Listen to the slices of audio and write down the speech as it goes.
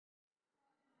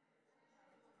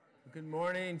Good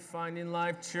morning, Finding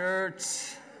Life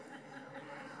Church.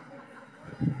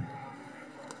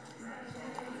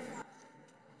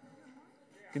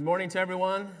 Good morning to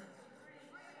everyone.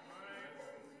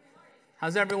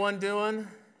 How's everyone doing?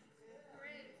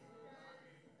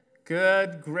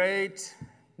 Good, great.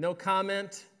 No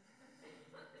comment.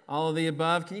 All of the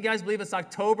above. Can you guys believe it's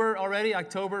October already?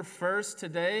 October 1st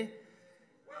today?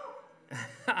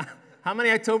 How many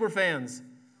October fans?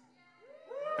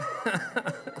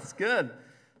 That's good.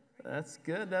 That's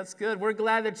good. That's good. We're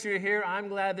glad that you're here. I'm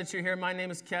glad that you're here. My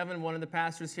name is Kevin, one of the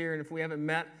pastors here, and if we haven't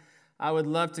met, I would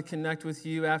love to connect with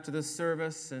you after this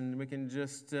service, and we can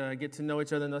just get to know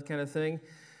each other and that kind of thing.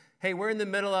 Hey, we're in the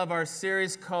middle of our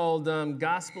series called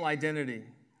Gospel Identity,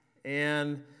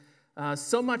 and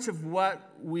so much of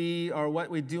what we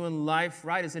do in life,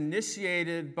 right, is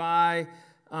initiated by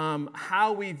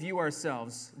how we view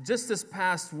ourselves. Just this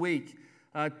past week,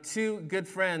 two good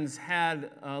friends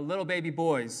had little baby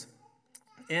boys.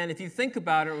 And if you think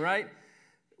about it, right,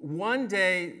 one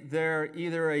day they're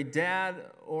either a dad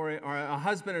or a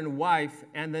husband and wife,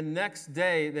 and the next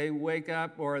day they wake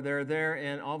up or they're there,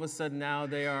 and all of a sudden now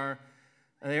they are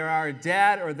a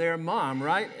dad or they're a mom,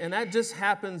 right? And that just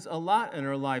happens a lot in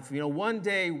our life. You know, one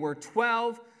day we're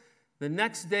 12, the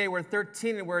next day we're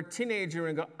 13, and we're a teenager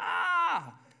and go,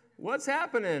 what's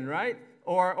happening, right?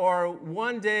 Or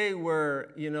one day we're,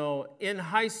 in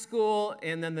high school,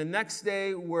 and then the next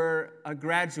day we're a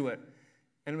graduate.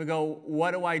 And we go,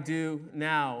 what do I do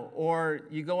now? Or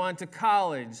you go on to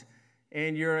college,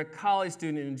 and you're a college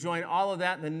student and enjoying all of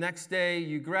that, and the next day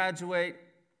you graduate,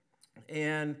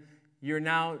 and you're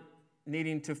now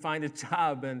needing to find a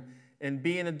job and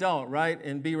be an adult, right?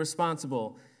 And be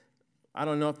responsible. I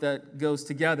don't know if that goes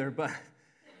together, but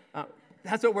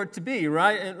that's what we're to be,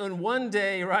 right? And one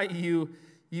day, right,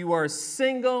 you are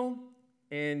single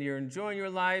and you're enjoying your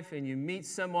life and you meet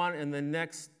someone, and the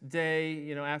next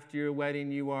day, after your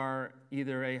wedding, you are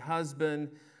either a husband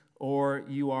or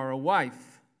you are a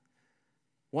wife.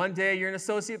 One day you're an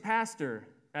associate pastor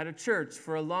at a church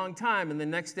for a long time, and the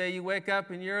next day you wake up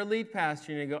and you're a lead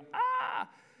pastor and you go,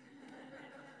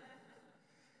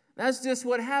 That's just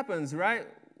what happens, right?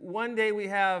 One day we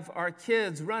have our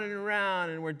kids running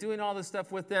around and we're doing all this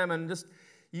stuff with them, and just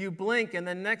you blink and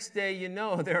the next day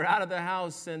they're out of the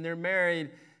house and they're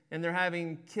married and they're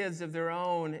having kids of their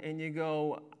own, and you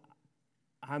go,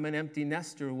 I'm an empty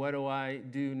nester. What do I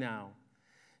do now?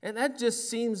 And that just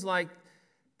seems like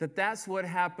that's what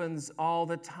happens all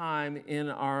the time in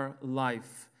our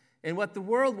life. And what the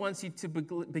world wants you to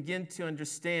begin to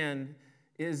understand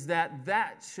is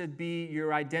that should be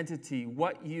your identity,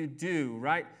 what you do,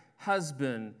 right?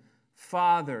 Husband,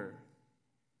 father,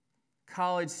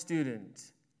 college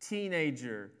student,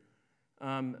 teenager,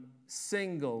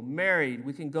 single, married.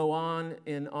 We can go on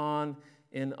and on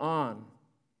and on.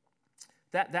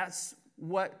 That's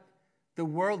what the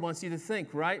world wants you to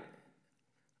think, right?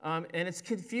 And it's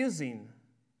confusing.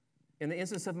 In the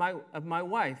instance of my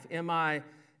wife, am I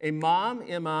a mom?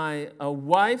 Am I a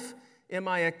wife? Am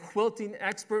I a quilting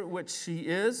expert, which she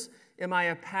is? Am I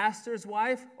a pastor's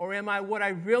wife? Or am I what I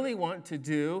really want to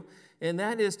do, and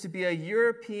that is to be a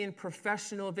European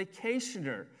professional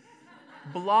vacationer,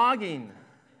 blogging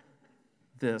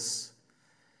this,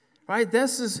 right?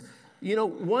 This is,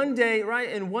 one day, right?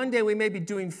 And one day we may be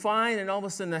doing fine, and all of a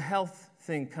sudden the health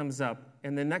thing comes up,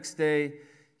 and the next day,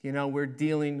 we're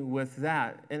dealing with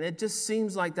that. And it just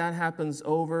seems like that happens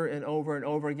over and over and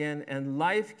over again, and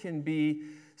life can be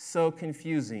so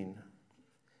confusing.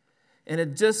 And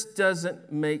it just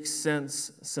doesn't make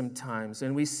sense sometimes.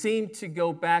 And we seem to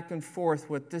go back and forth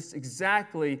with this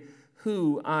exactly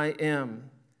who I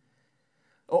am.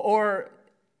 Or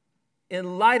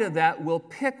in light of that, we'll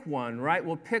pick one, right?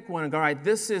 We'll pick one and go, all right,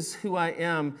 this is who I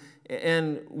am.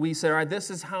 And we say, all right, this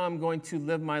is how I'm going to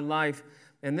live my life.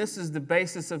 And this is the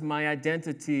basis of my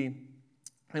identity.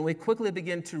 And we quickly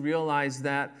begin to realize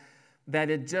that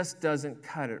it just doesn't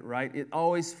cut it, right? It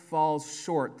always falls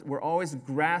short. We're always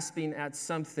grasping at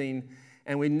something,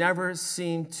 and we never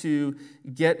seem to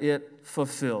get it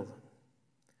fulfilled.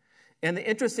 And the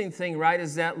interesting thing, right,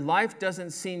 is that life doesn't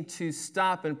seem to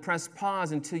stop and press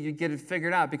pause until you get it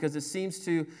figured out, because it seems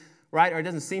to, right, or it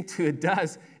doesn't seem to, it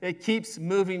does. It keeps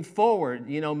moving forward,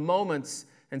 moments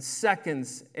and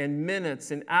seconds and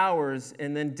minutes and hours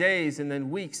and then days and then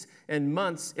weeks and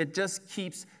months. It just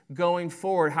keeps going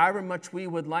forward. However much we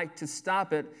would like to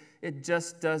stop it, it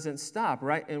just doesn't stop,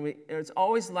 right? And it's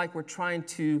always like we're trying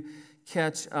to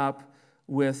catch up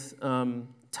with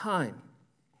time.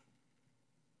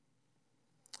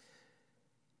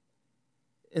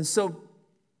 And so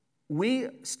we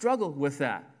struggle with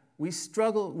that. We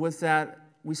struggle with that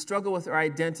we struggle with our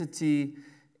identity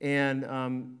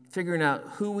and figuring out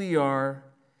who we are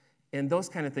and those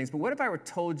kind of things. But what if I were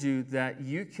told you that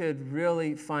you could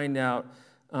really find out,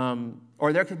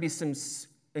 or there could be some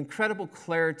incredible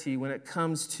clarity when it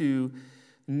comes to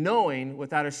knowing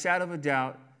without a shadow of a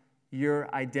doubt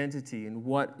your identity and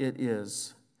what it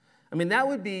is? I mean, that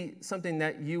would be something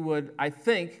that you would,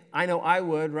 I know I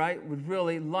would, right, would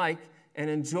really like and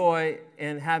enjoy,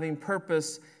 and having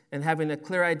purpose and having a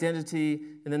clear identity,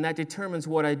 and then that determines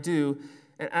what I do.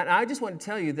 And I just want to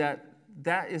tell you that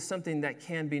that is something that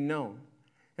can be known.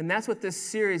 And that's what this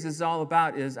series is all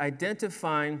about, is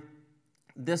identifying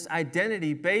this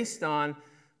identity based on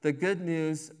the good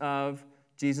news of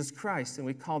Jesus Christ. And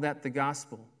we call that the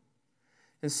gospel.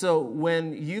 And so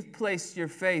when you've placed your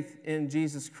faith in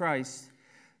Jesus Christ,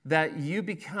 that you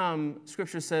become,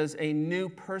 Scripture says, a new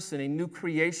person, a new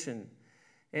creation.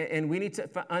 And we need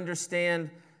to understand,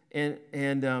 and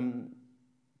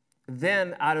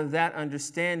then out of that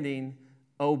understanding,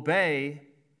 obey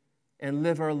and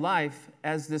live our life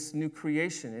as this new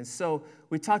creation. And so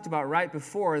we talked about right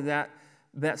before that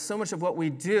so much of what we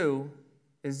do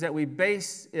is that we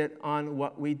base it on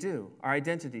what we do. Our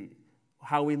identity,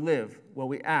 how we live, what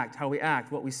we act,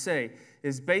 what we say,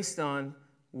 is based on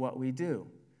what we do.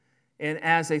 And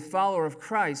as a follower of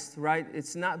Christ, right,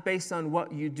 it's not based on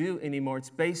what you do anymore.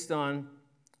 It's based on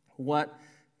what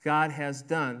God has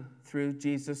done through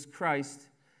Jesus Christ,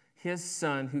 his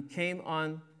Son, who came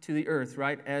on to the earth,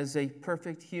 right, as a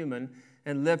perfect human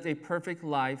and lived a perfect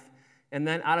life. And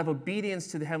then out of obedience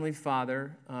to the Heavenly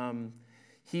Father,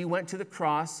 he went to the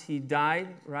cross. He died,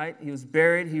 right? He was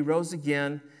buried. He rose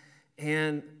again.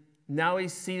 And now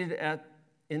he's seated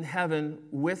in heaven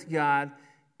with God.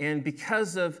 And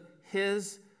because of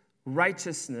his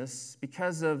righteousness,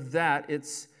 because of that,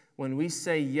 it's when we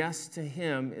say yes to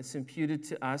him, it's imputed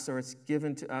to us, or it's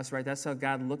given to us, right? That's how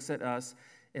God looks at us.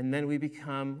 And then we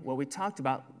become, what we talked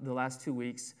about the last 2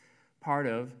 weeks, part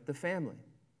of the family.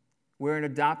 We're an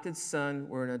adopted son.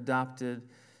 We're an adopted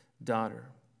daughter.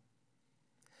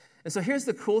 And so here's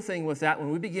the cool thing with that,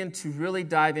 when we begin to really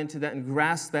dive into that and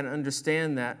grasp that and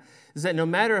understand that, is that no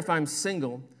matter if I'm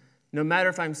single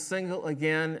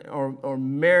again, or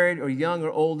married, or young, or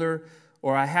older,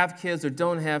 or I have kids or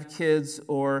don't have kids,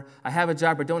 or I have a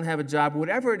job or don't have a job,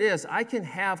 whatever it is, I can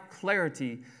have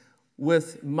clarity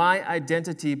with my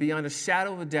identity beyond a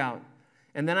shadow of a doubt.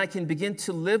 And then I can begin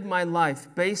to live my life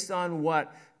based on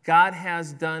what God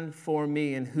has done for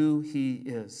me and who he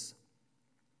is.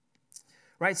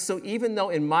 Right? So even though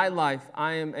in my life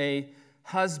I am a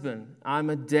husband, I'm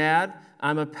a dad,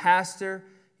 I'm a pastor,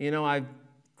 I've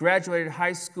graduated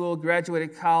high school,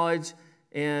 graduated college,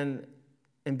 and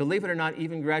believe it or not,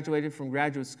 even graduated from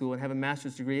graduate school and have a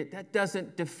master's degree, that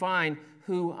doesn't define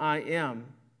who I am.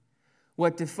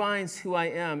 What defines who I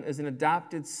am is an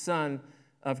adopted son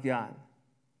of God.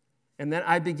 And then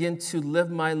I begin to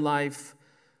live my life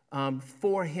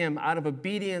for him, out of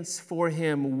obedience for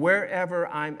him, wherever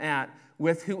I'm at,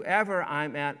 with whoever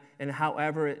I'm at, and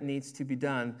however it needs to be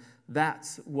done.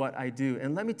 That's what I do.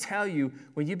 And let me tell you,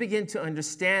 when you begin to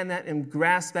understand that and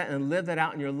grasp that and live that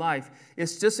out in your life,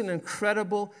 it's just an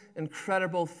incredible,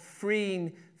 incredible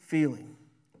freeing feeling.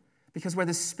 Because where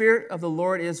the Spirit of the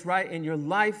Lord is, right, in your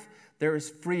life, there is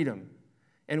freedom.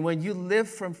 And when you live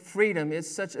from freedom, it's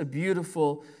such a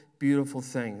beautiful, beautiful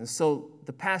thing. And so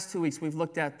the past 2 weeks, we've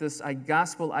looked at this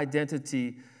gospel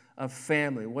identity of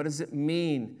family. What does it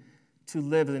mean to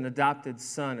live as an adopted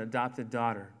son, adopted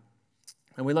daughter?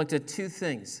 And we looked at two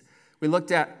things. We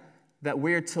looked at that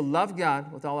we're to love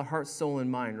God with all our heart, soul, and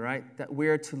mind, right? That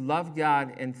we're to love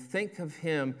God and think of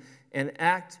him and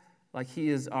act like he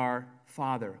is our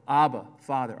Father, Abba,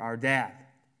 Father, our dad.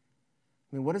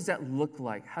 I mean, what does that look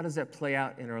like? How does that play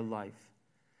out in our life?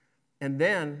 And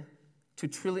then to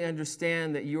truly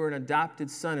understand that you are an adopted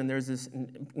son and there's this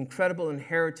incredible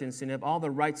inheritance and you have all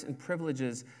the rights and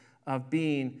privileges of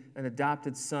being an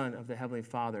adopted son of the Heavenly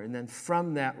Father. And then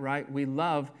from that, right, we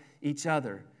love each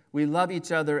other. We love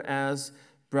each other as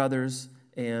brothers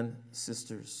and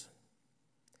sisters.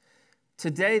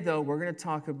 Today, though, we're going to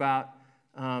talk about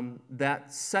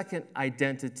that second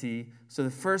identity. So the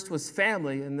first was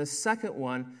family, and the second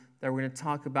one that we're going to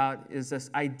talk about is this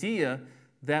idea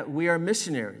that we are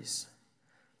missionaries.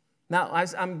 Now,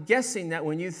 I'm guessing that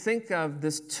when you think of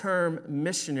this term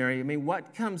missionary, I mean,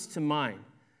 what comes to mind?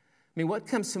 What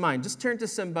comes to mind? Just turn to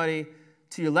somebody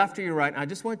to your left or your right, and I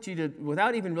just want you to,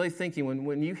 without even really thinking,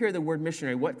 when you hear the word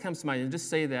missionary, what comes to mind? And just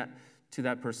say that to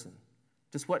that person.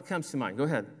 Just what comes to mind? Go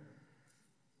ahead.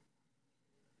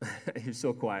 You're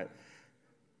so quiet.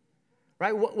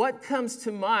 Right? What comes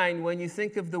to mind when you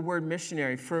think of the word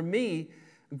missionary? For me,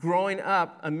 growing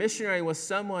up, a missionary was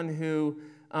someone who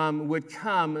would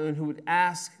come and who would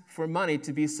ask for money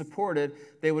to be supported.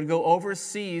 They would go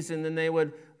overseas, and then they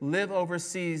would live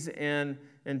overseas and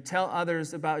tell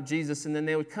others about Jesus, and then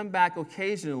they would come back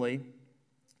occasionally.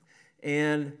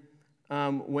 And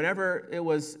whenever it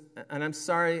was, and I'm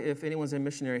sorry if anyone's a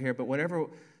missionary here, but whenever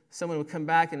someone would come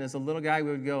back and as a little guy,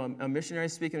 we would go, a missionary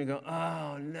speaking, would go,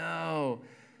 oh no,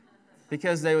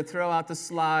 because they would throw out the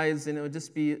slides and it would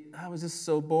just be, it was just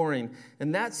so boring.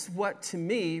 And that's what, to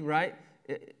me, right,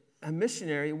 a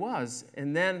missionary was.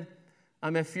 And then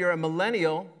if you're a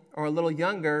millennial or a little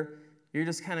younger, you're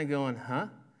just kind of going, huh?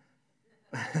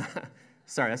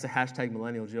 Sorry, that's a hashtag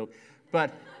millennial joke.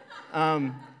 But,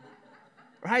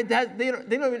 right, they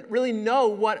don't really know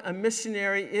what a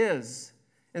missionary is.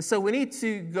 And so we need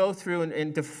to go through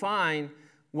and define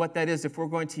what that is if we're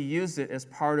going to use it as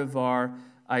part of our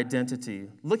identity.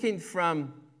 Looking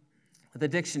from the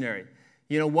dictionary,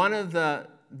 one of the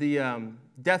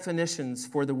definitions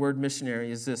for the word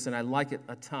missionary is this, and I like it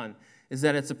a ton, is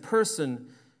that it's a person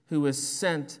who is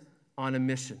sent on a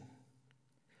mission.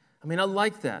 I mean, I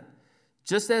like that.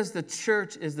 Just as the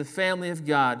church is the family of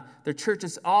God, the church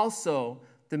is also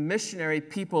the missionary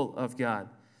people of God.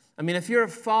 I mean, if you're a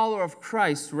follower of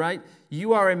Christ, right,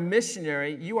 you are a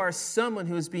missionary. You are someone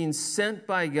who is being sent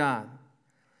by God.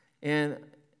 And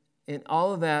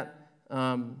all of that,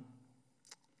 I'm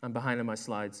behind on my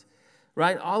slides,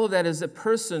 right? All of that is a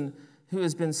person who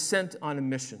has been sent on a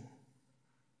mission.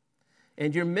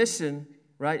 And your mission,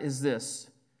 right, is this.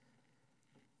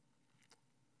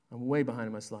 I'm way behind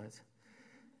on my slides.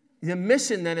 The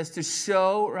mission then is to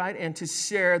show, right, and to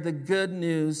share the good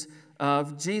news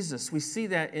of Jesus. We see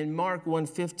that in Mark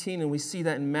 1:15, and we see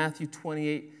that in Matthew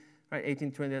 28, right,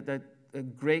 18-20,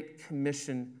 that Great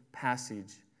Commission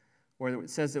passage where it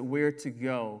says that we're to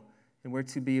go and we're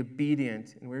to be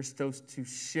obedient and we're supposed to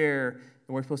share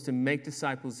and we're supposed to make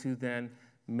disciples who then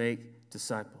make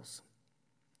disciples.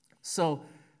 So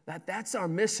that's our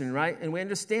mission, right? And we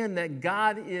understand that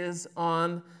God is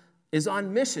on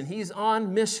mission. He's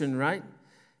on mission, right?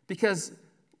 Because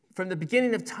from the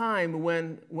beginning of time,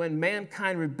 when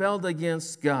mankind rebelled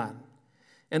against God,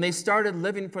 and they started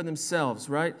living for themselves,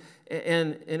 right?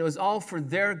 And it was all for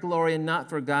their glory and not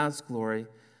for God's glory.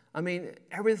 I mean,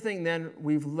 everything then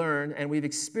we've learned and we've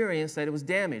experienced that it was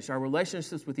damaged. Our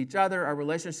relationships with each other, our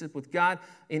relationship with God,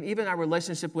 and even our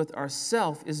relationship with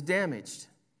ourselves is damaged.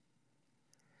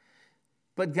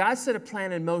 But God set a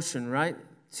plan in motion, right?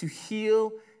 To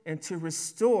heal and to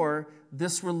restore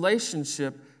this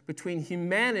relationship between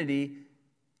humanity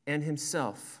and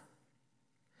himself.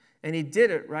 And he did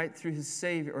it, right, through his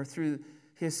Savior, or through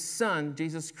his Son,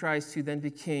 Jesus Christ, who then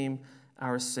became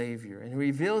our Savior. And he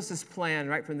reveals this plan,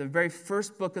 right, from the very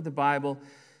first book of the Bible,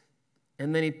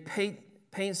 and then he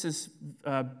paints this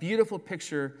beautiful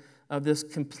picture of this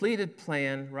completed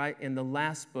plan, right, in the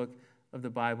last book of the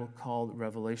Bible called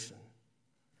Revelation.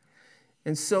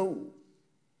 And so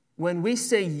when we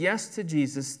say yes to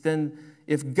Jesus, then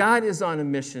if God is on a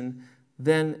mission,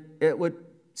 then it would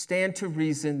stand to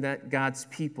reason that God's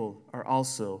people are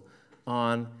also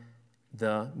on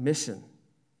the mission.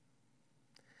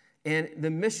 And the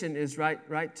mission is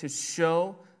right to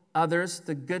show others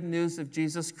the good news of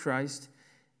Jesus Christ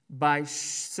by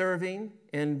serving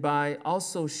and by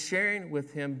also sharing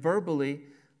with him verbally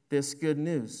this good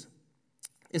news.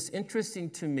 It's interesting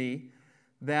to me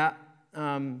that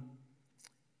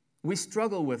we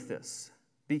struggle with this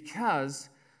because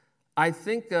I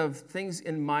think of things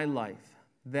in my life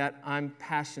that I'm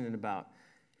passionate about.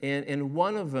 And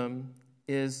one of them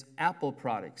is Apple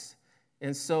products.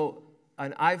 And so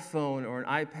an iPhone or an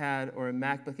iPad or a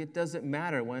MacBook, it doesn't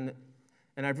matter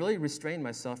and I've really restrained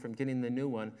myself from getting the new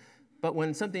one. But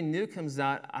when something new comes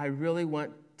out, I really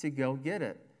want to go get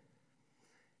it.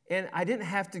 And I didn't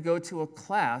have to go to a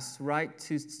class, right,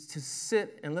 to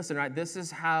sit and listen, right? This is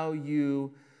how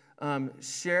you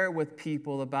share with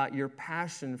people about your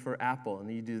passion for Apple.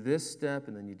 And you do this step,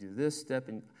 and then you do this step.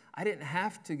 And I didn't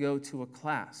have to go to a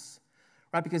class,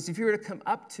 right? Because if you were to come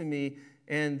up to me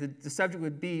and the subject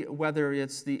would be whether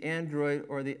it's the Android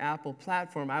or the Apple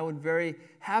platform, I would very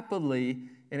happily,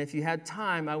 and if you had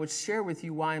time, I would share with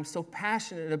you why I'm so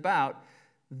passionate about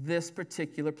this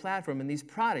particular platform and these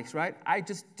products, right? I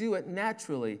just do it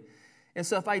naturally. And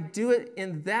so if I do it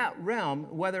in that realm,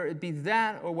 whether it be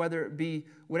that or whether it be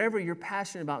whatever you're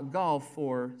passionate about, golf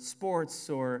or sports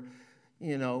or,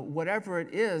 whatever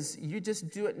it is, you just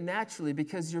do it naturally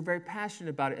because you're very passionate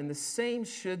about it. And the same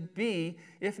should be,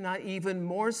 if not even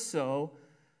more so,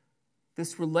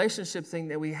 this relationship thing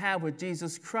that we have with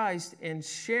Jesus Christ and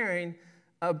sharing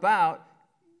about,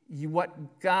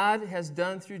 what God has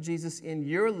done through Jesus in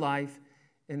your life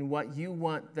and what you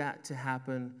want that to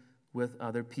happen with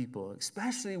other people,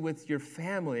 especially with your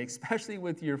family, especially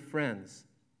with your friends.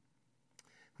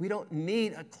 We don't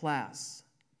need a class.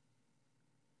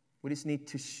 We just need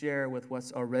to share with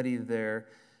what's already there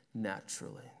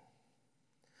naturally.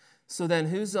 So then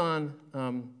who's on,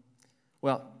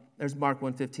 there's Mark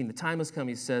 1:15. The time has come,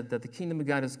 he said, that the kingdom of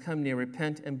God has come near.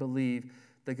 Repent and believe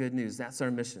the good news. That's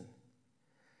our mission.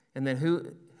 And then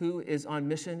who is on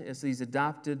mission? It's these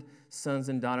adopted sons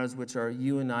and daughters, which are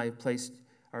you and I, have placed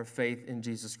our faith in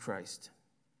Jesus Christ.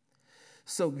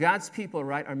 So God's people,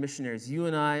 right, are missionaries. You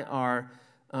and I are,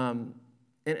 and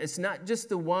it's not just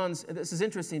the ones, this is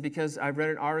interesting because I read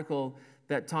an article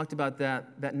that talked about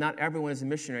that not everyone is a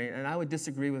missionary, and I would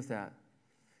disagree with that.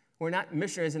 We're not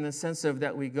missionaries in the sense of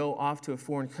that we go off to a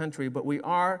foreign country, but we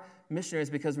are missionaries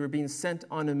because we're being sent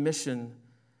on a mission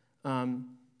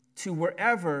to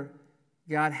wherever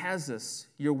God has us.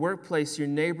 Your workplace, your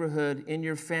neighborhood, in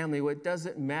your family, it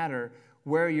doesn't matter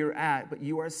where you're at, but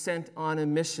you are sent on a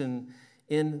mission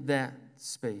in that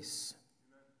space.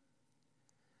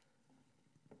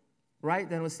 Right?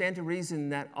 Then it would stand to reason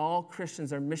that all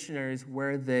Christians are missionaries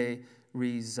where they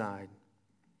reside.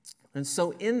 And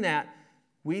so in that,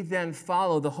 we then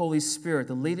follow the Holy Spirit,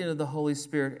 the leading of the Holy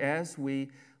Spirit as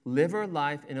we live our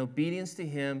life in obedience to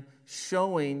Him,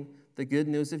 showing the good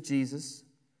news of Jesus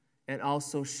and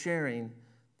also sharing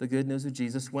the good news of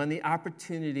Jesus when the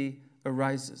opportunity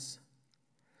arises.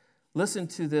 Listen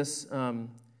to this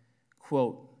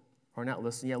quote, or not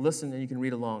listen, listen and you can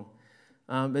read along.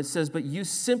 It says, "But you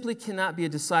simply cannot be a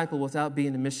disciple without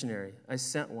being a missionary. I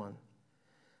sent one.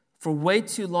 For way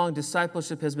too long,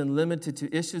 discipleship has been limited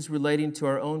to issues relating to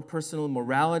our own personal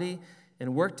morality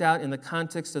and worked out in the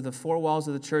context of the four walls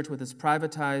of the church with its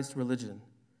privatized religion.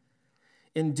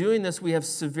 In doing this, we have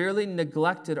severely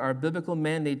neglected our biblical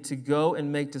mandate to go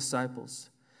and make disciples.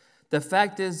 The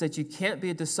fact is that you can't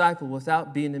be a disciple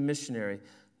without being a missionary.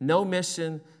 No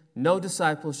mission, no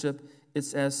discipleship.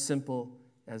 It's as simple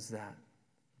as that."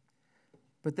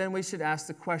 But then we should ask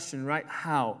the question, right?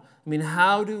 How? I mean,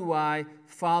 how do I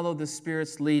follow the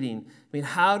Spirit's leading? I mean,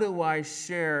 how do I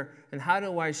share and how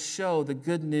do I show the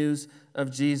good news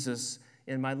of Jesus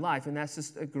in my life? And that's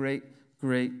just a great,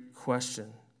 great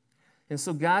question. And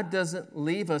so God doesn't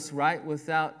leave us, right,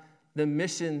 without the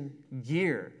mission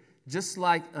gear. Just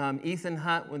like Ethan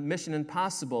Hunt with Mission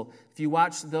Impossible. If you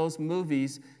watch those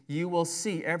movies, you will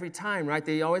see every time, right,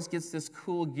 that he always gets this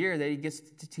cool gear that he gets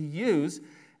to use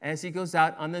as he goes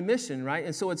out on the mission, right?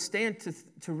 And so it stands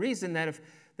to reason that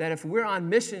if we're on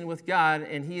mission with God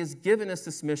and He has given us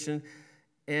this mission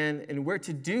and we're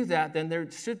to do that, then there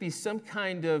should be some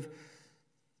kind of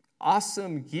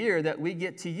awesome gear that we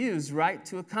get to use, right,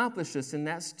 to accomplish this. And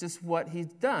that's just what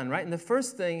He's done, right? And the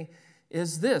first thing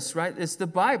is this, right? It's the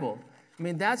Bible. I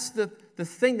mean, that's the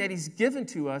thing that He's given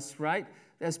to us, right,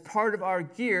 as part of our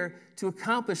gear to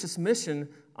accomplish this mission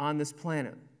on this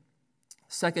planet.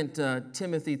 2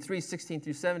 Timothy 3:16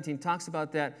 through 17 talks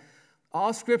about that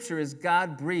all Scripture is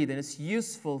God-breathed, and it's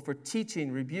useful for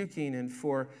teaching, rebuking, and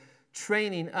for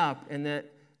training up.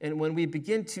 And when we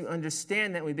begin to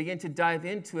understand that, we begin to dive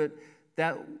into it,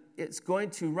 that it's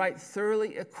going to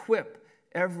thoroughly equip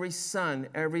every son,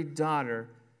 every daughter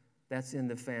that's in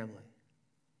the family.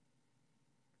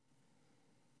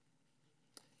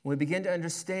 When we begin to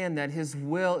understand that His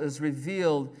will is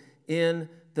revealed in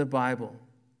the Bible.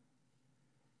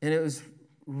 And it was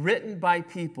written by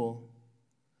people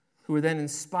who were then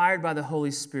inspired by the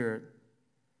Holy Spirit.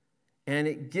 And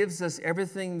it gives us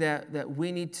everything that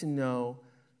we need to know,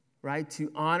 right,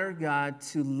 to honor God,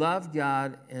 to love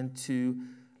God, and to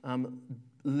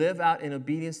live out in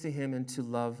obedience to Him and to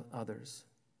love others.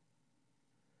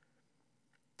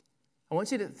 I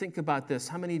want you to think about this.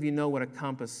 How many of you know what a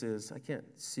compass is? I can't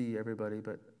see everybody,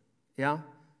 but yeah?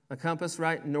 A compass,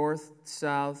 right? North,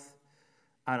 south,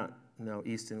 I don't know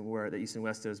east and where the east and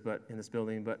west is, but in this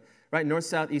building, but right, north,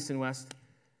 south, east, and west.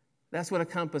 That's what a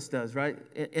compass does, right?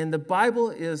 And the Bible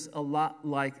is a lot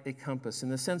like a compass in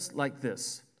the sense like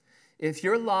this. If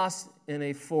you're lost in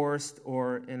a forest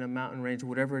or in a mountain range,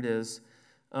 whatever it is,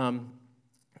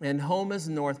 and home is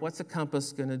north, what's a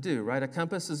compass going to do, right? A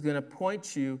compass is going to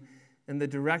point you in the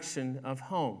direction of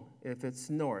home if it's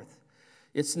north.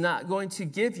 It's not going to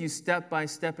give you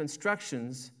step-by-step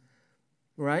instructions,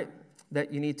 right,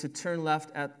 that you need to turn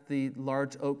left at the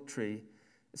large oak tree.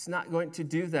 It's not going to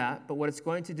do that, but what it's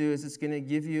going to do is it's going to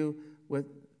give you,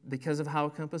 because of how a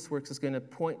compass works, it's going to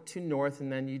point to north, and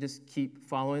then you just keep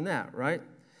following that, right?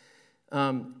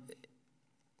 And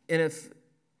if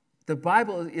the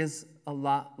Bible is a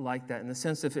lot like that, in the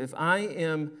sense if I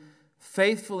am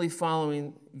faithfully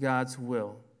following God's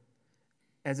will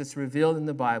as it's revealed in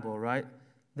the Bible, right,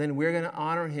 then we're going to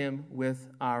honor him with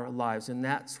our lives. And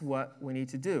that's what we need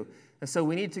to do. And so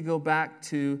we need to go back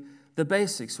to the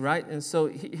basics, right? And so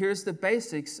here's the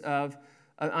basics of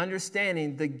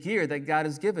understanding the gear that God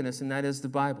has given us, and that is the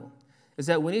Bible. Is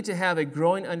that we need to have a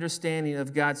growing understanding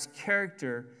of God's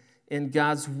character and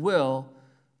God's will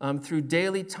through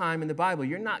daily time in the Bible.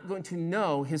 You're not going to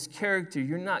know his character.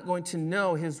 You're not going to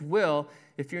know his will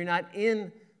if you're not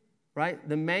in, right,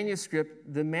 the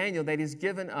manuscript, the manual that he's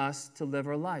given us to live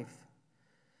our life.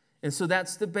 And so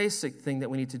that's the basic thing that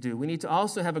we need to do. We need to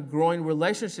also have a growing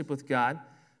relationship with God,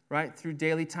 right, through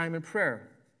daily time in prayer.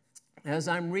 As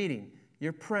I'm reading,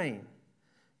 you're praying.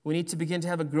 We need to begin to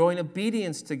have a growing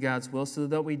obedience to God's will so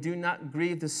that we do not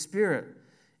grieve the Spirit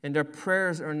and our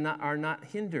prayers are not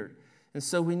hindered. And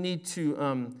so we need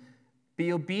to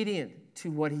be obedient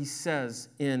to what he says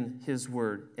in his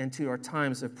word and to our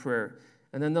times of prayer.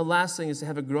 And then the last thing is to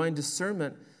have a growing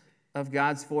discernment of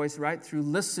God's voice, right, through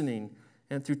listening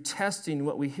and through testing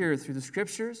what we hear through the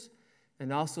scriptures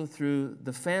and also through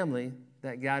the family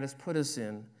that God has put us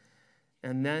in.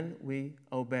 And then we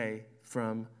obey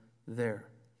from there.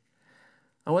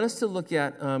 I want us to look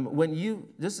at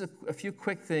just a few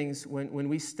quick things when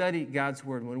we study God's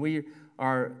word, when we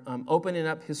are opening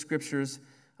up his scriptures.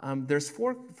 There's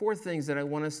four things that I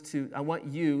want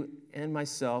you and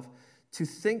myself to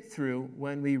think through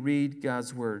when we read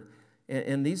God's word.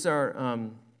 And these are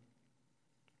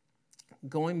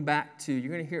going back to,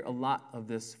 you're going to hear a lot of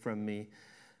this from me,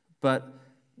 but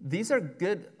these are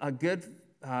a good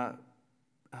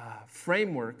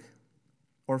framework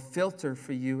or filter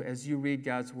for you as you read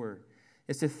God's word,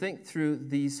 is to think through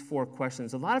these four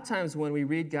questions. A lot of times when we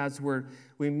read God's word,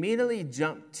 we immediately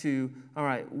jump to, all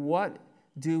right, what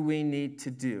do we need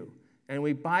to do? And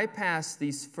we bypass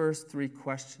these first three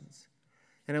questions.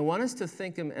 And I want us to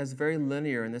think them as very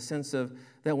linear in the sense of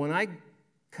that when I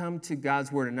come to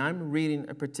God's word and I'm reading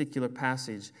a particular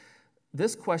passage,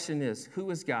 this question is, who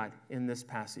is God in this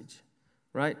passage?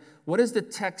 Right? What does the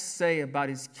text say about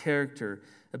his character,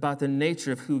 about the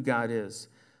nature of who God is?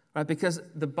 Right? Because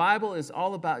the Bible is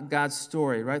all about God's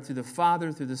story, right? Through the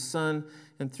Father, through the Son,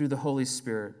 and through the Holy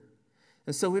Spirit.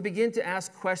 And so we begin to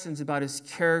ask questions about his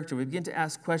character. We begin to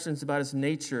ask questions about his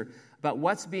nature, about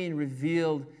what's being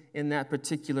revealed in that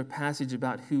particular passage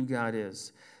about who God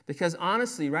is. Because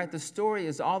honestly, right, the story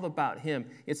is all about him.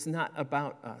 It's not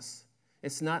about us.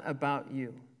 It's not about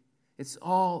you. It's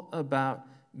all about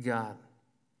God.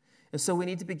 And so we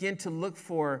need to begin to look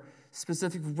for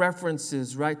specific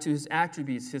references, right, to his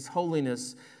attributes, his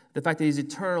holiness, the fact that he's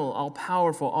eternal,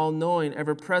 all-powerful, all-knowing,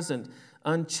 ever-present,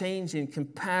 unchanging,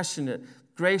 compassionate,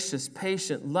 gracious,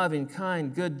 patient, loving,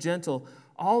 kind, good, gentle.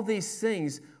 All these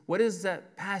things, what does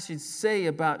that passage say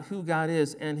about who God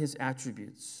is and his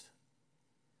attributes?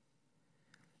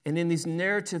 And in these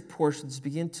narrative portions,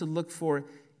 begin to look for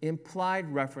implied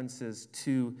references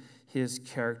to his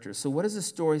character. So what does the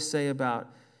story say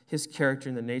about his character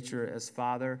and the nature as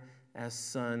Father, as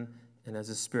Son, and as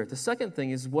a Spirit? The second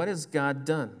thing is, what has God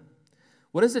done?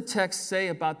 What does the text say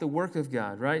about the work of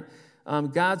God, right?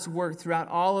 God's work throughout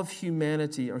all of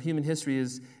humanity or human history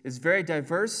is very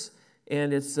diverse,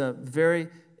 and it's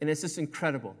just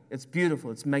incredible. It's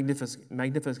beautiful. It's magnificent.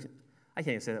 Magnificent. I can't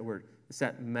even say that word. It's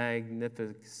that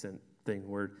magnificent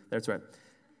word. That's right.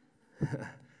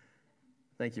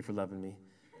 Thank you for loving me.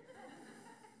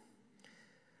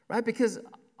 Right? Because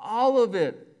all of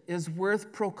it is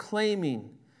worth proclaiming.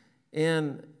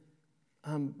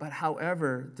 But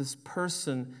however, this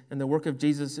person and the work of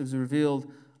Jesus is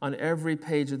revealed on every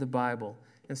page of the Bible.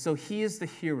 And so he is the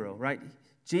hero, right?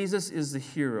 Jesus is the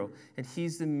hero, and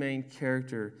he's the main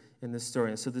character in this story.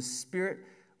 And so the Spirit,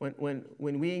 when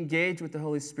we engage with the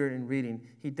Holy Spirit in reading,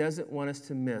 he doesn't want us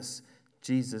to miss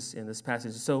Jesus in this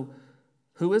passage. So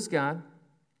who is God?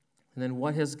 And then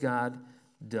what has God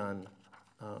done?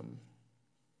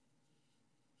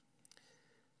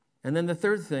 And then the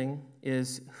third thing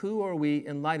is, who are we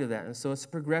in light of that? And so it's a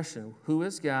progression. Who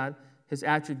is God? His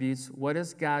attributes. What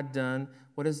has God done?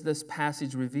 What does this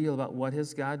passage reveal about what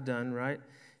has God done, right?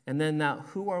 And then now,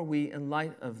 who are we in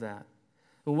light of that?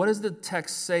 And what does the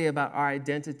text say about our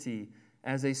identity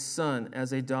as a son,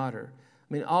 as a daughter?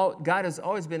 I mean, God has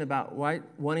always been about, right,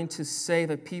 wanting to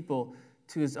save a people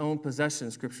to his own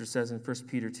possession, Scripture says in 1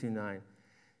 Peter 2:9.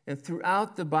 And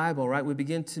throughout the Bible, right, we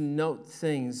begin to note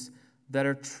things that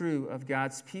are true of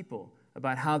God's people,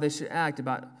 about how they should act,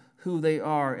 about who they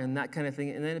are, and that kind of thing.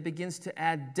 And then it begins to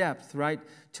add depth, right,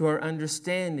 to our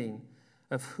understanding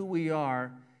of who we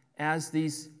are as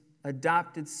these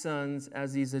adopted sons,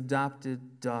 as these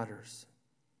adopted daughters.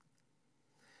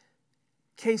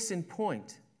 Case in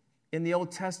point, in the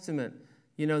Old Testament,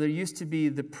 there used to be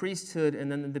the priesthood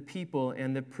and then the people,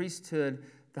 and the priesthood,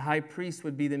 the high priest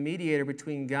would be the mediator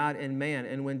between God and man.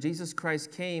 And when Jesus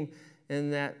Christ came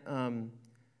and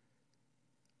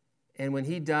when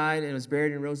he died and was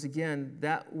buried and rose again,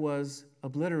 that was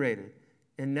obliterated.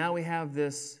 And now we have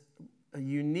this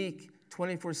unique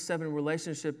 24/7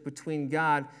 relationship between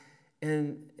God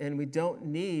and we don't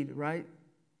need, right,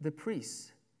 the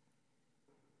priests.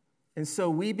 And so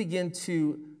we begin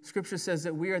to, Scripture says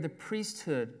that we are the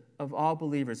priesthood of all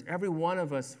believers. Every one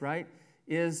of us, right,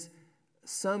 is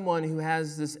someone who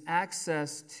has this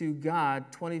access to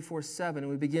God 24/7, and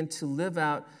we begin to live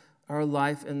out our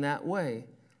life in that way.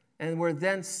 And we're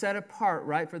then set apart,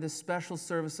 right, for the special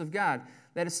service of God.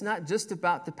 That it's not just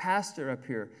about the pastor up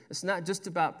here. It's not just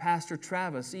about Pastor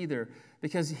Travis either,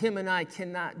 because him and I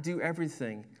cannot do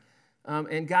everything.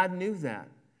 And God knew that.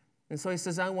 And so he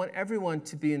says, I want everyone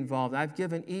to be involved. I've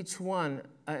given each one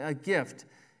a gift,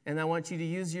 and I want you to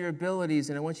use your abilities,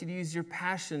 and I want you to use your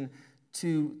passion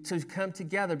to come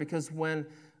together, because when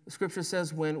Scripture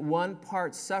says when one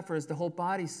part suffers, the whole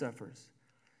body suffers.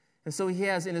 And so he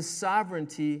has in his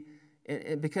sovereignty,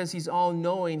 and because he's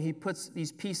all-knowing, he puts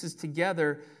these pieces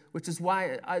together, which is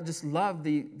why I just love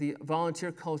the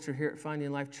volunteer culture here at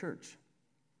Finding Life Church.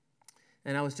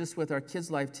 And I was just with our Kids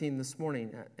Life team this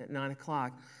morning at 9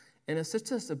 o'clock, and it's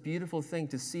just a beautiful thing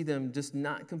to see them just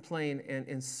not complain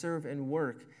and serve and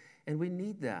work. And we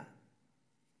need that.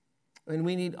 And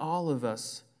we need all of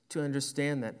us to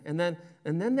understand that. And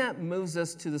then that moves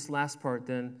us to this last part,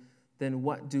 then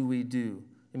what do we do?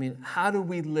 I mean, how do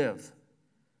we live?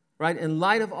 Right? In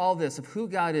light of all this, of who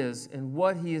God is and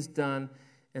what he has done,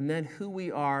 and then who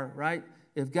we are, right?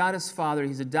 If God is Father,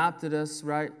 he's adopted us,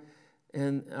 right?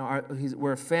 And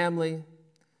we're a family.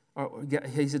 Or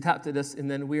he's adopted us,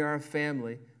 and then we are a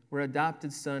family. We're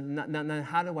adopted son. Now,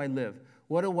 how do I live?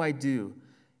 What do I do?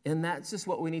 And that's just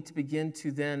what we need to begin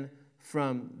to then,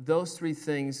 from those three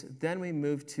things, then we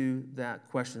move to that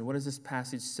question. What does this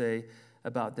passage say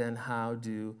about then how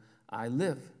do I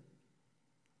live?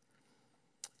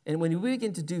 And when you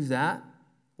begin to do that,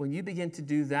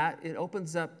 it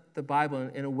opens up the Bible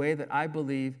in a way that I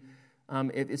believe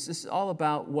it's just all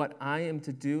about what I am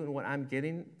to do and what I'm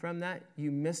getting from that. You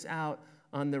miss out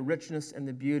on the richness and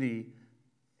the beauty.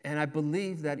 And I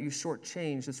believe that you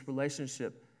shortchange this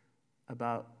relationship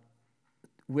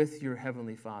with your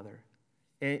Heavenly Father.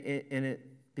 And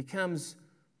it becomes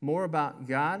more about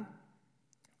God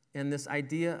and this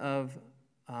idea of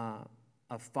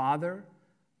a father,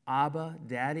 Abba,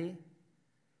 Daddy.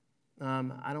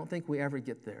 I don't think we ever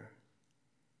get there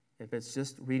if it's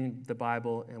just reading the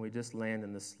Bible and we just land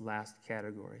in this last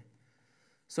category.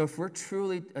 So if we're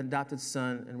truly adopted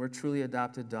son and we're truly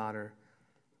adopted daughter,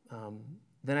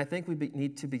 then I think we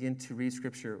need to begin to read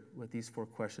Scripture with these 4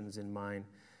 questions in mind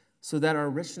so that our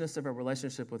richness of our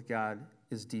relationship with God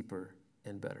is deeper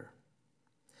and better.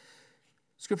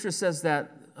 Scripture says that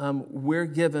we're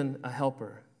given a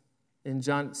helper. In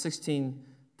John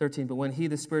 16:13, but when he,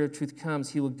 the Spirit of truth, comes,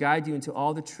 he will guide you into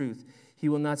all the truth. He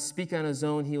will not speak on his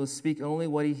own. He will speak only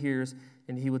what he hears,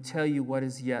 and he will tell you what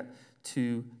is yet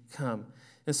to come.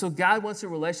 And so God wants a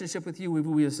relationship with you.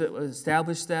 We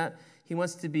established that. He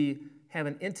wants to have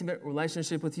an intimate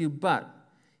relationship with you, but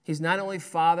he's not only a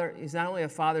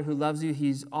father who loves you,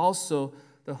 he's also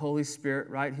the Holy Spirit,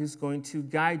 right, who's going to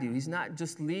guide you. He's not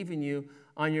just leaving you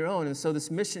on your own. And so this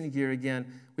mission gear again,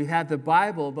 we have the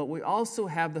Bible, but we also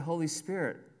have the Holy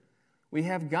Spirit. We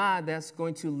have God that's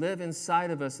going to live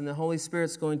inside of us, and the Holy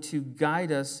Spirit's going to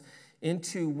guide us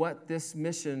into what this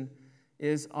mission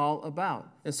is all about.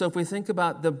 And so if we think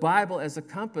about the Bible as a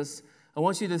compass, I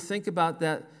want you to think about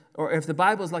that, or if the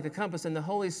Bible is like a compass and the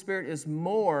Holy Spirit is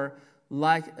more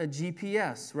like a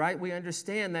GPS, right? We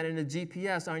understand that in a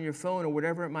GPS on your phone or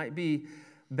whatever it might be,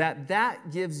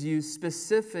 that gives you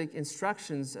specific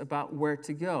instructions about where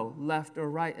to go, left or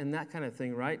right, and that kind of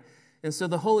thing, right? And so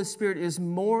the Holy Spirit is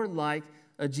more like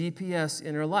a GPS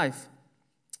in our life.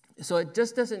 So it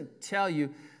just doesn't tell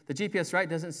you, the GPS, right,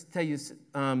 doesn't tell you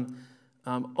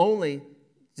only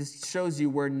just shows you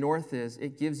where north is.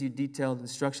 It gives you detailed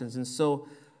instructions. And so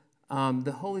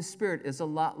the Holy Spirit is a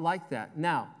lot like that.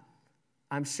 Now,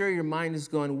 I'm sure your mind is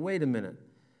going, wait a minute.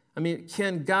 I mean,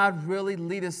 can God really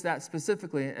lead us that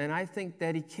specifically? And I think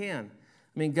that he can.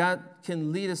 I mean, God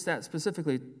can lead us that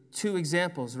specifically. 2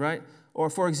 examples, right? Or,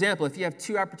 for example, if you have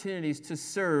 2 opportunities to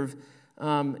serve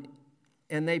and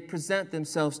they present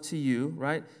themselves to you,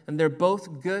 right? And they're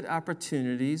both good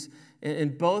opportunities,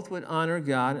 and both would honor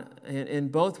God,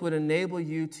 and both would enable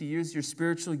you to use your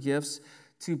spiritual gifts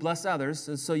to bless others.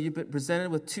 And so you've been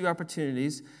presented with 2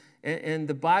 opportunities, And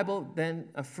the Bible then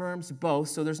affirms both,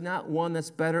 so there's not one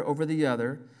that's better over the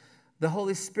other. The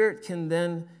Holy Spirit can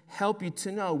then help you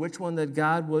to know which one that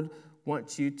God would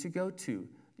want you to go to.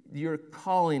 Your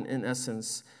calling, in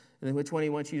essence, and then which one He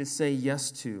wants you to say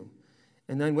yes to,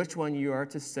 and then which one you are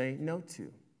to say no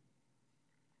to.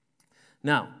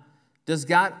 Now, does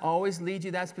God always lead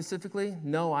you that specifically?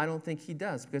 No, I don't think He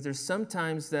does, because there's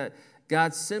sometimes that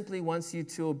God simply wants you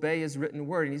to obey His written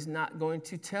word, and He's not going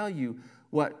to tell you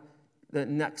what the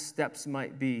next steps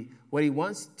might be. What He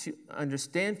wants to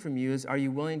understand from you is, are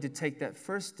you willing to take that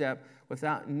first step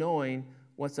without knowing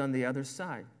what's on the other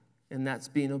side? And that's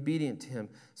being obedient to Him.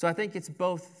 So I think it's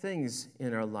both things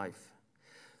in our life.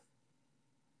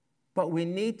 But we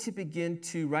need to begin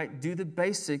to, do the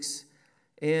basics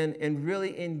and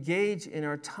really engage in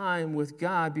our time with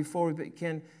God before we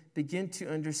can begin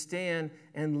to understand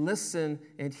and listen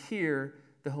and hear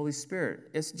the Holy Spirit.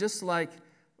 It's just like,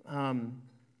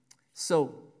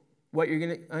 so what you're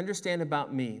going to understand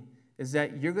about me is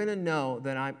that you're going to know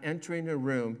that I'm entering a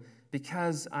room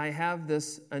because I have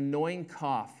this annoying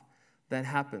cough that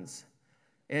happens.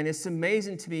 And it's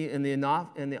amazing to me in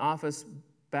the office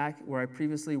back where I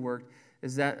previously worked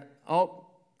is that,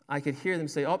 I could hear them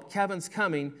say, Kevin's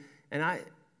coming. And I'm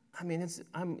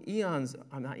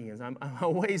a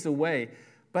ways away.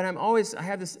 But I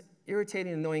have this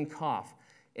irritating, annoying cough.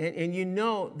 And you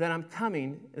know that I'm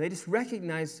coming. They just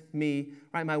recognize me,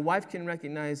 right? My wife can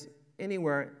recognize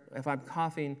anywhere if I'm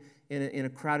coughing in a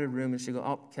crowded room, and she'll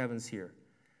go, Kevin's here.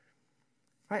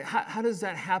 Right? How does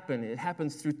that happen? It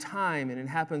happens through time, and it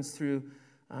happens through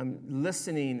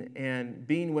listening and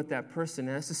being with that person.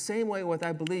 And it's the same way with,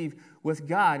 I believe, with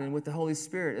God and with the Holy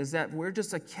Spirit, is that we're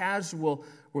just a casual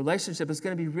relationship. It's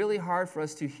going to be really hard for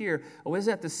us to hear, is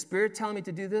that the Spirit telling me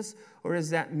to do this? Or is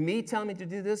that me telling me to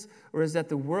do this? Or is that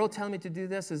the world telling me to do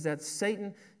this? Is that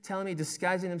Satan telling me,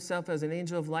 disguising himself as an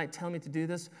angel of light, telling me to do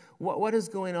this? What is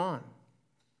going on?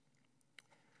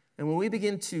 And when we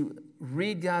begin to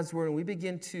read God's Word and we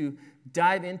begin to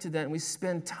dive into that and we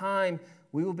spend time,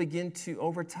 we will begin to,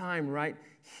 over time,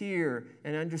 hear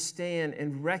and understand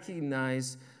and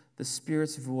recognize the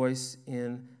Spirit's voice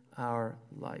in our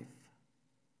life.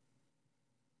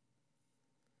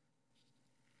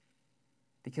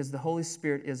 Because the Holy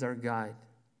Spirit is our guide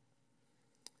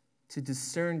to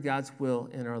discern God's will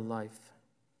in our life.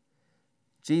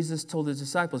 Jesus told His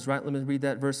disciples, let me read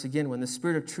that verse again. When the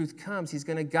Spirit of truth comes, He's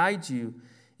going to guide you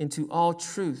into all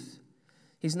truth.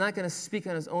 He's not going to speak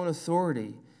on His own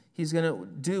authority. He's going to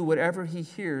do whatever He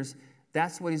hears.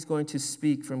 That's what He's going to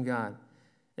speak from God.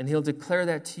 And He'll declare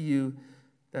that to you,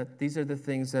 that these are the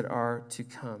things that are to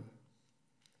come.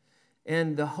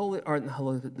 And the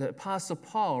Apostle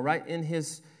Paul, in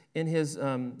his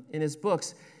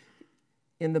books,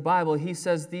 in the Bible, he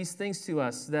says these things to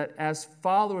us, that as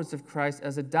followers of Christ,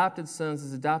 as adopted sons,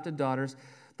 as adopted daughters,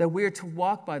 that we are to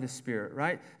walk by the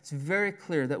Spirit, It's very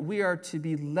clear that we are to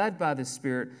be led by the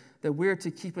Spirit, that we are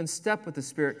to keep in step with the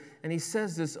Spirit. And he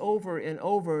says this over and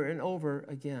over and over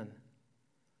again.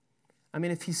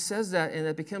 If he says that and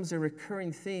it becomes a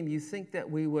recurring theme, you think that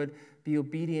we would be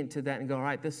obedient to that and go, all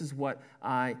right, this is what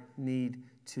I need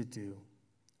to do.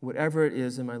 Whatever it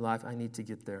is in my life, I need to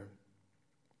get there.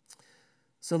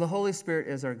 So the Holy Spirit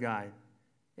is our guide,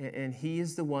 and He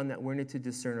is the one that we're need to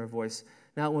discern our voice.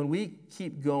 Now, when we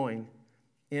keep going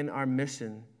in our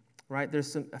mission,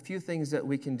 there's a few things that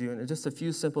we can do, and just a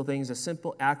few simple things, a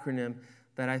simple acronym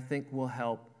that I think will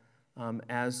help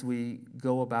as we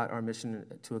go about our mission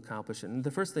to accomplish it. And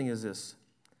the first thing is this.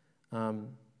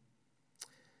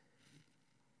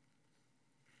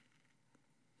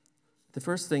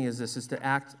 Is to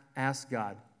ask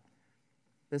God.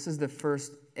 This is the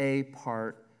first A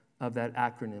part of that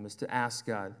acronym, is to ask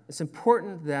God. It's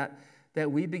important that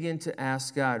we begin to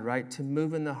ask God, to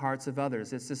move in the hearts of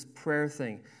others. It's this prayer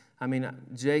thing.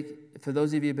 Jake, for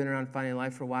those of you who've been around Finding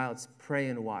Life for a while, it's pray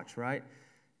and watch,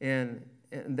 And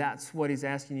that's what he's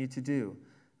asking you to do.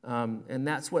 And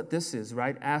that's what this is,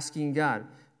 Asking God.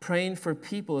 Praying for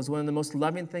people is one of the most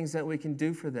loving things that we can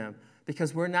do for them,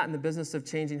 because we're not in the business of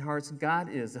changing hearts. God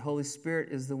is. The Holy Spirit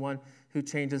is the one who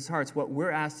changes hearts. What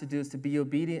we're asked to do is to be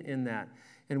obedient in that.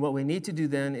 And what we need to do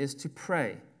then is to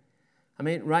pray.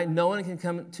 No one can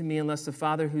come to me unless the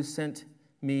Father who sent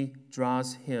me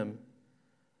draws him.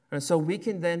 And so we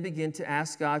can then begin to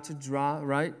ask God to draw,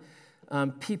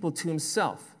 people to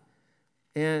Himself.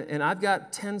 And I've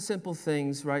got 10 simple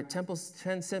things,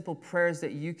 10 simple prayers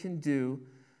that you can do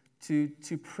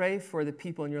to pray for the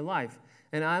people in your life.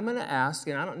 And I'm going to ask,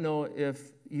 and I don't know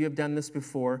if you have done this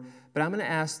before, but I'm going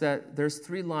to ask that there's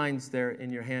 3 lines there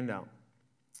in your handout.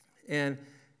 And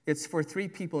it's for 3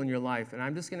 people in your life. And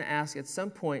I'm just going to ask at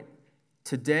some point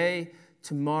today,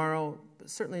 tomorrow, but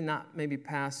certainly not maybe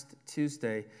past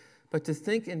Tuesday, but to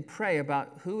think and pray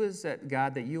about who is that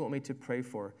God that you want me to pray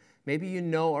for. Maybe you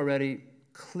know already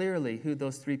clearly who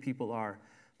those three people are,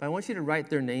 but I want you to write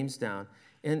their names down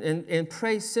and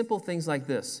pray simple things like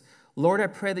this. Lord, I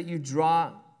pray that you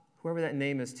draw whoever that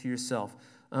name is to yourself.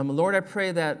 Lord, I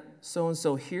pray that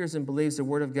so-and-so hears and believes the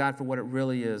word of God for what it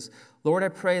really is. Lord, I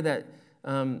pray that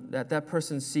that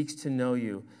person seeks to know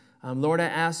you. Lord, I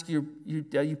ask you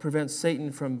that you prevent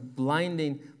Satan from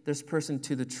blinding this person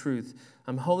to the truth.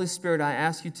 Holy Spirit, I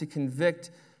ask you to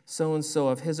convict so-and-so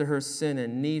of his or her sin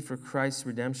and need for Christ's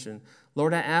redemption.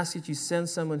 Lord, I ask that you send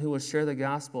someone who will share the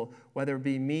gospel, whether it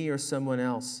be me or someone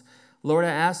else. Lord, I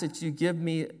ask that you give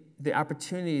me the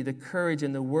opportunity, the courage,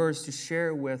 and the words to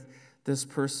share with this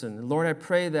person. Lord, I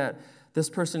pray that this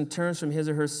person turns from his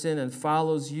or her sin and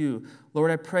follows you. Lord,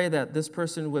 I pray that this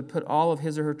person would put all of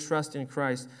his or her trust in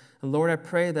Christ. And Lord, I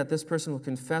pray that this person will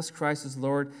confess Christ as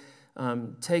Lord,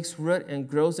 takes root and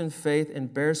grows in faith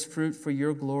and bears fruit for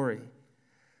your glory.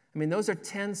 I mean, those are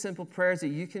 10 simple prayers that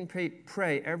you can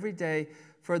pray every day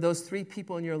for those three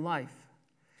people in your life.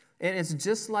 And it's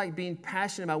just like being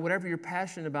passionate about whatever you're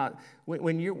passionate about.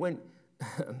 When your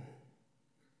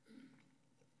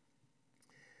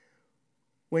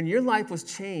life was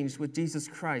changed with Jesus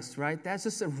Christ, right? That's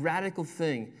just a radical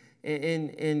thing.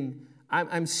 And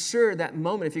I'm sure that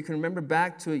moment, if you can remember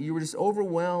back to it, you were just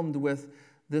overwhelmed with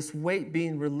this weight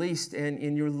being released and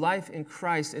in your life in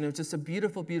Christ. And it was just a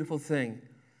beautiful, beautiful thing.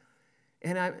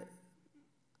 And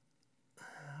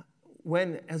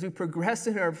as we progress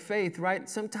in our faith, right,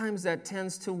 sometimes that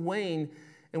tends to wane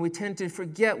and we tend to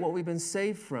forget what we've been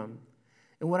saved from.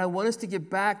 And what I want us to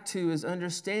get back to is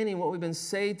understanding what we've been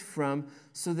saved from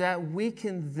so that we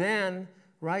can then,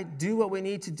 right, do what we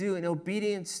need to do in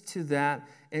obedience to that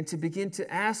and to begin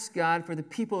to ask God for the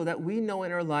people that we know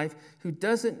in our life who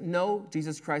doesn't know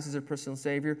Jesus Christ as their personal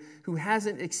Savior, who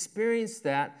hasn't experienced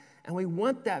that, and we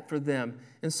want that for them.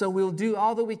 And so we'll do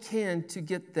all that we can to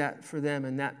get that for them.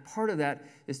 And that part of that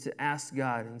is to ask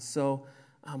God. And so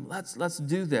let's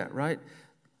do that, right?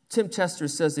 Tim Chester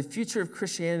says, the future of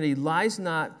Christianity lies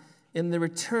not in the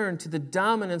return to the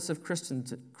dominance of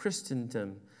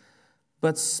Christendom,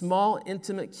 but small,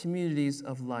 intimate communities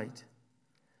of light.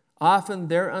 Often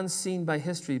they're unseen by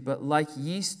history, but like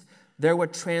yeast, they're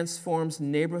what transforms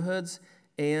neighborhoods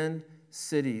and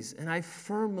cities. And I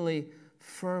firmly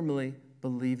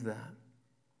believe that.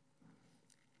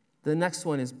 The next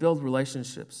one is build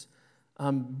relationships.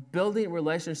 Building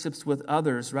relationships with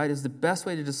others, right, is the best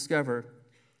way to discover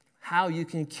how you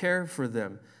can care for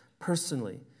them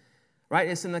personally, right?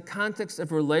 It's in the context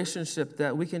of relationship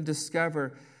that we can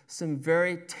discover some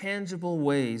very tangible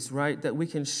ways, right, that we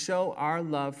can show our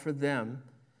love for them,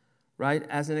 right,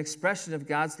 as an expression of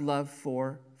God's love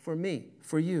for me,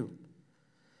 for you.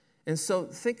 And so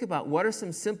think about what are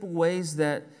some simple ways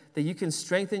that you can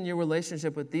strengthen your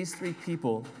relationship with these three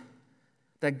people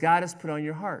that God has put on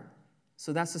your heart.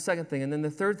 So that's the second thing. And then the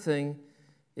third thing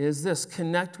is this,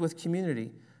 connect with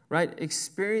community, right?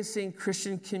 Experiencing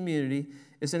Christian community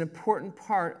is an important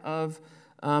part of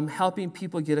helping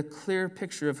people get a clear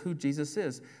picture of who Jesus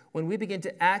is. When we begin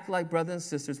to act like brothers and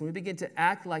sisters, when we begin to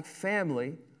act like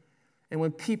family, and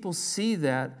when people see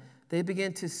that, they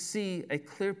begin to see a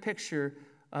clear picture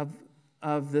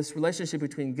of this relationship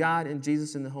between God and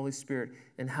Jesus and the Holy Spirit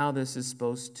and how this is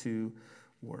supposed to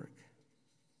work.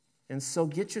 And so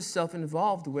get yourself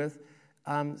involved with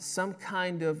some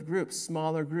kind of group,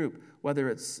 smaller group, whether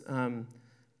it's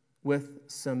with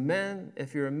some men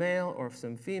if you're a male, or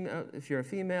some female if you're a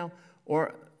female,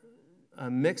 or a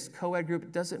mixed co-ed group.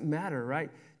 It doesn't matter, right?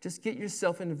 Just get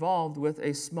yourself involved with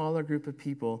a smaller group of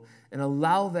people and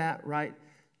allow that, right,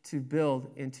 to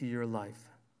build into your life.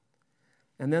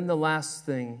 And then the last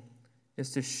thing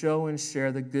is to show and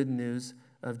share the good news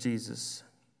of Jesus.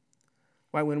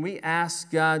 Right? When we ask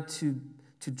God to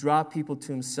draw people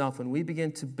to himself, when we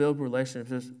begin to build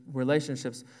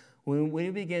relationships, when we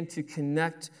begin to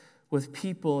connect with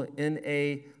people in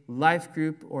a life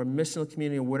group or missional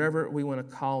community or whatever we want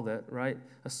to call it, right?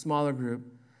 A smaller group,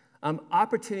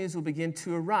 opportunities will begin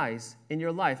to arise in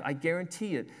your life. I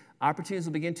guarantee it. Opportunities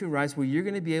will begin to arise where you're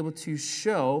going to be able to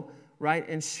show, right,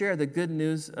 and share the good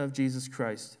news of Jesus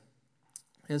Christ.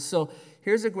 And so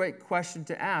here's a great question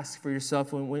to ask for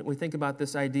yourself when we think about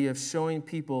this idea of showing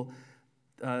people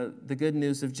the good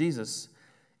news of Jesus.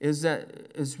 Is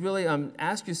really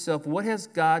ask yourself, what has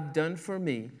God done for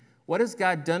me? What has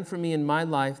God done for me in my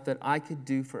life that I could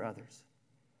do for others?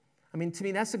 I mean, to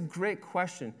me, that's a great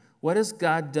question. What has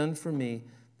God done for me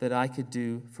that I could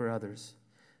do for others?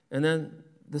 And then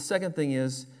the second thing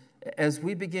is as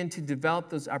we begin to develop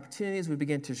those opportunities, we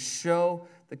begin to show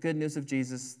the good news of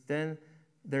Jesus, then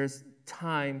there's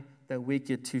time that we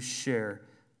get to share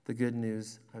the good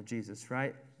news of Jesus,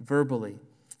 right? Verbally,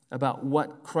 about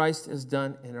what Christ has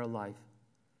done in our life.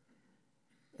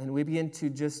 And we begin to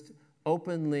just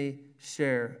openly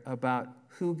share about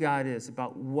who God is,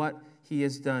 about what He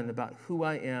has done, about who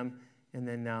I am, and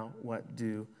then now what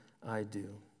do I do?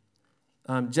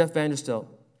 Jeff Vanderstelt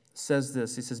says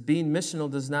this. He says, being missional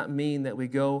does not mean that we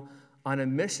go on a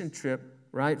mission trip,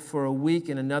 right, for a week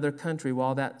in another country.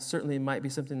 While that certainly might be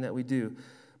something that we do.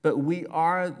 But we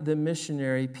are the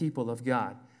missionary people of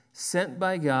God, sent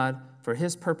by God for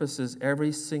His purposes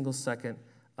every single second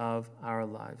of our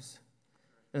lives.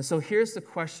 And so here's the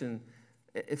question.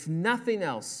 If nothing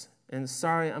else, and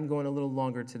sorry I'm going a little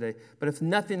longer today, but if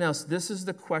nothing else, this is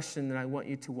the question that I want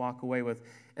you to walk away with.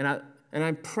 And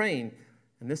I'm praying,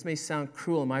 and this may sound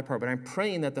cruel on my part, but I'm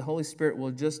praying that the Holy Spirit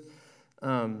will just,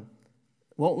 won't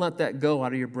let that go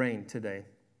out of your brain today,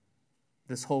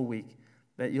 this whole week.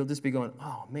 That you'll just be going,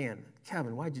 oh man,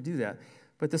 Kevin, why'd you do that?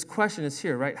 But this question is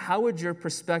here, right? How would your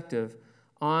perspective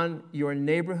on your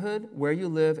neighborhood, where you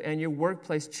live, and your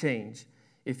workplace change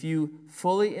if you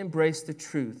fully embrace the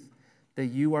truth that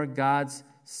you are God's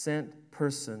sent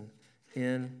person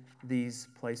in these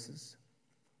places?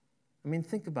 I mean,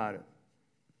 think about it.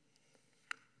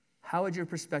 How would your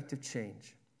perspective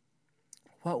change?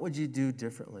 What would you do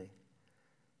differently?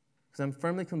 Because I'm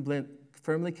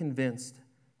firmly convinced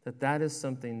that that is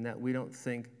something that we don't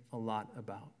think a lot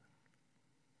about.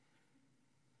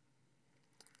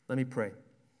 Let me pray.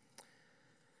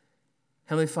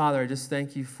 Heavenly Father, I just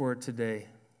thank you for today.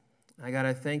 God,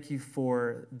 I thank you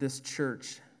for this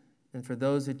church and for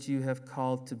those that you have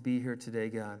called to be here today,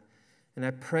 God. And I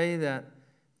pray that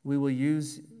we will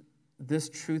use this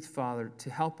truth, Father, to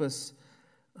help us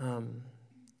an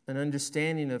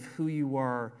understanding of who you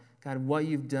are, God, what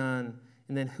you've done,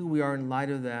 and then who we are in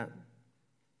light of that.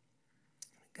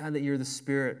 God, that you're the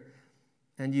Spirit,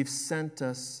 and you've sent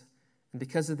us. And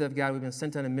because of that, God, we've been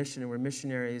sent on a mission, and we're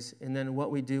missionaries. And then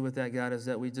what we do with that, God, is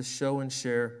that we just show and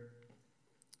share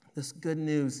this good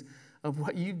news of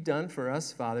what you've done for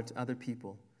us, Father, to other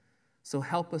people. So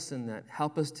help us in that.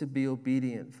 Help us to be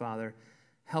obedient, Father.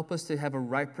 Help us to have a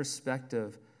right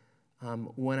perspective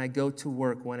when I go to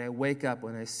work, when I wake up,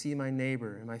 when I see my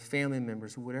neighbor and my family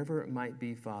members, whatever it might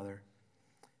be, Father.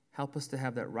 Help us to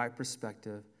have that right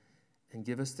perspective. And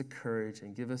give us the courage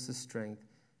and give us the strength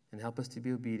and help us to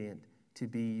be obedient, to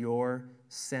be your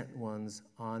sent ones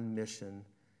on mission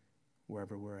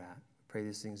wherever we're at. I pray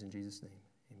these things in Jesus' name.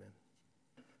 Amen.